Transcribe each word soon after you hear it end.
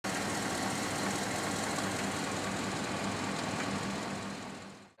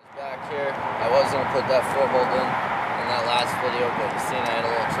here. I was going to put that foothold in that last video, but you seen I had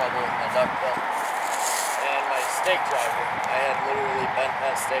a little trouble with my duck bill and my stake driver. I had literally bent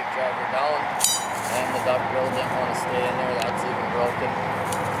that stake driver down and the duck bill didn't want to stay in there. That's even broken.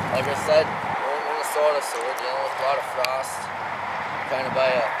 Like I said, we're in Minnesota, so we're dealing with a lot of frost. Kind of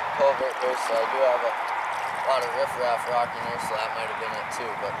by a culvert here, so I do have a lot of riffraff rock in here, so that might have been it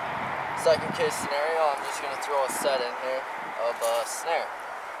too. But second case scenario, I'm just going to throw a set in here of a snare.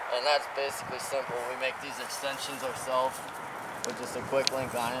 And that's basically simple. We make these extensions ourselves with just a quick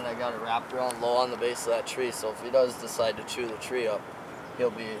link on it. I got it wrapped around low on the base of that tree, so if he does decide to chew the tree up,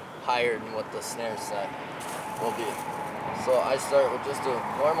 he'll be higher than what the snare set will be. So I start with just a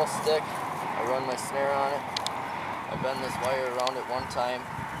normal stick. I run my snare on it. I bend this wire around it one time.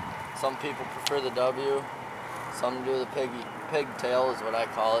 Some people prefer the W. Some do the pigtail is what I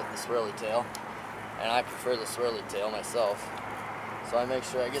call it, the swirly tail. And I prefer the swirly tail myself. So I make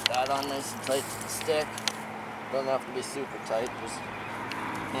sure I get that on nice and tight to the stick. Doesn't have to be super tight, just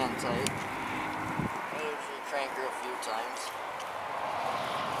hand tight. I usually crank her a few times.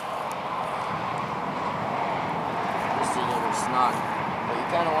 Just to get her snug. But you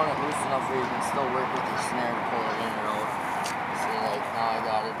kind of want it loose enough where you can still work with your snare to pull it in or out. See, like now I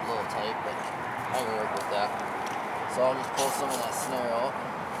got it a little tight, but I can work with that. So I'll just pull some of that snare out.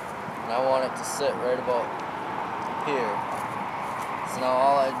 And I want it to sit right about here. So now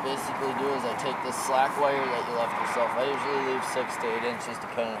all I basically do is I take this slack wire that you left yourself. I usually leave 6 to 8 inches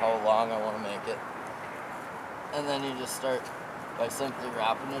depending on how long I want to make it. And then you just start by simply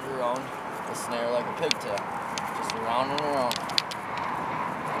wrapping it around the snare like a pigtail. Just around and around.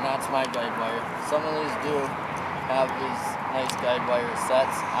 And that's my guide wire. Some of these do have these nice guide wire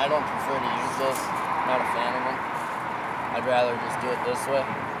sets. I don't prefer to use this. I'm not a fan of them. I'd rather just do it this way.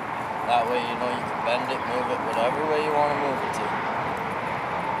 That way you know you can bend it, move it, whatever way you want to move it to.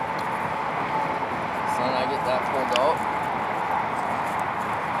 So then I get that pulled out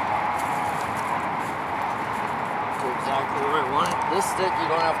to exactly where I want it. This stick you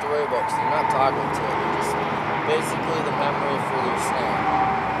don't have to worry about because you're not toggling to it. You're just basically the memory for your snare.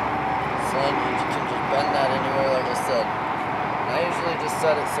 So then you can just bend that anywhere like I said. And I usually just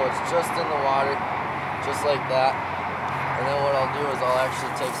set it so it's just in the water, just like that. And then what I'll do is I'll actually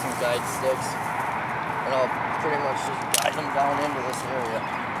take some guide sticks and I'll pretty much just guide them down into this area.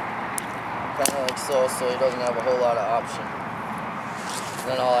 Kind of like so he doesn't have a whole lot of option. And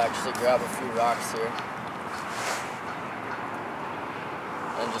then I'll actually grab a few rocks here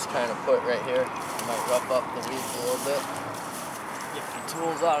and just kind of put right here. I might rough up the weeds a little bit. Get the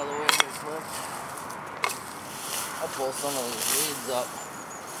tools out of the way real quick. I'll pull some of these weeds up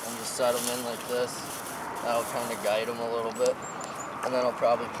and just set them in like this. That'll kind of guide him a little bit. And then I'll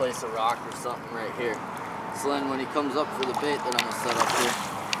probably place a rock or something right here. So then when he comes up for the bait that I'm going to set up here.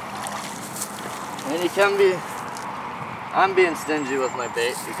 And he can be, I'm being stingy with my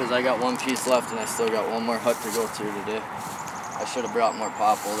bait because I got one piece left and I still got one more hut to go through today. I should have brought more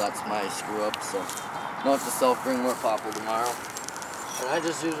popple, that's my screw up. So note to self, bring more popple tomorrow. And I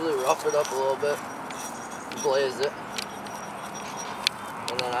just usually rough it up a little bit, blaze it.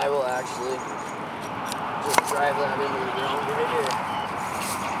 And then I will actually just drive that into the ground right here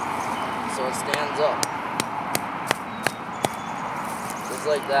so it stands up just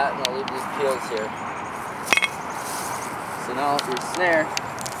like that, and I'll leave these peels here. So now with your snare,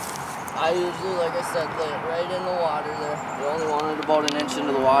 I usually, like I said, lay it right in the water there. You only want it about 1 inch into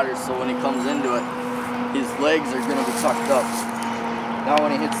the water, so when he comes into it, his legs are going to be tucked up. Now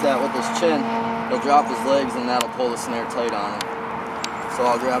when he hits that with his chin, he'll drop his legs and that'll pull the snare tight on him. So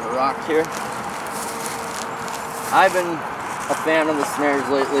I'll grab a rock here. I've been a fan of the snares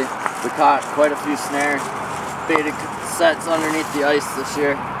lately. We caught quite a few snare baited sets underneath the ice this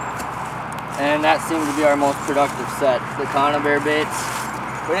year. And that seemed to be our most productive set. The conibear baits,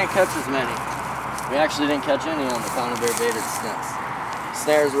 we didn't catch as many. We actually didn't catch any on the conibear baited snakes.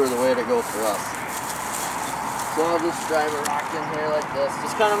 Snares were the way to go for us. So I'll just drive a rock in here like this.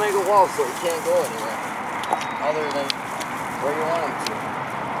 Just kind of make a wall so it can't go anywhere other than where you want them to.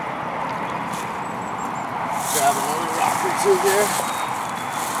 Grab another rock or two here.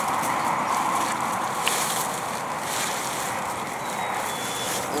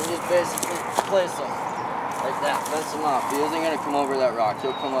 And just basically place them like that, fence them off. He isn't going to come over that rock.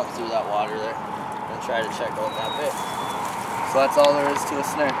 He'll come up through that water there and try to check out that bait. So that's all there is to a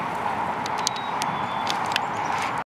snare.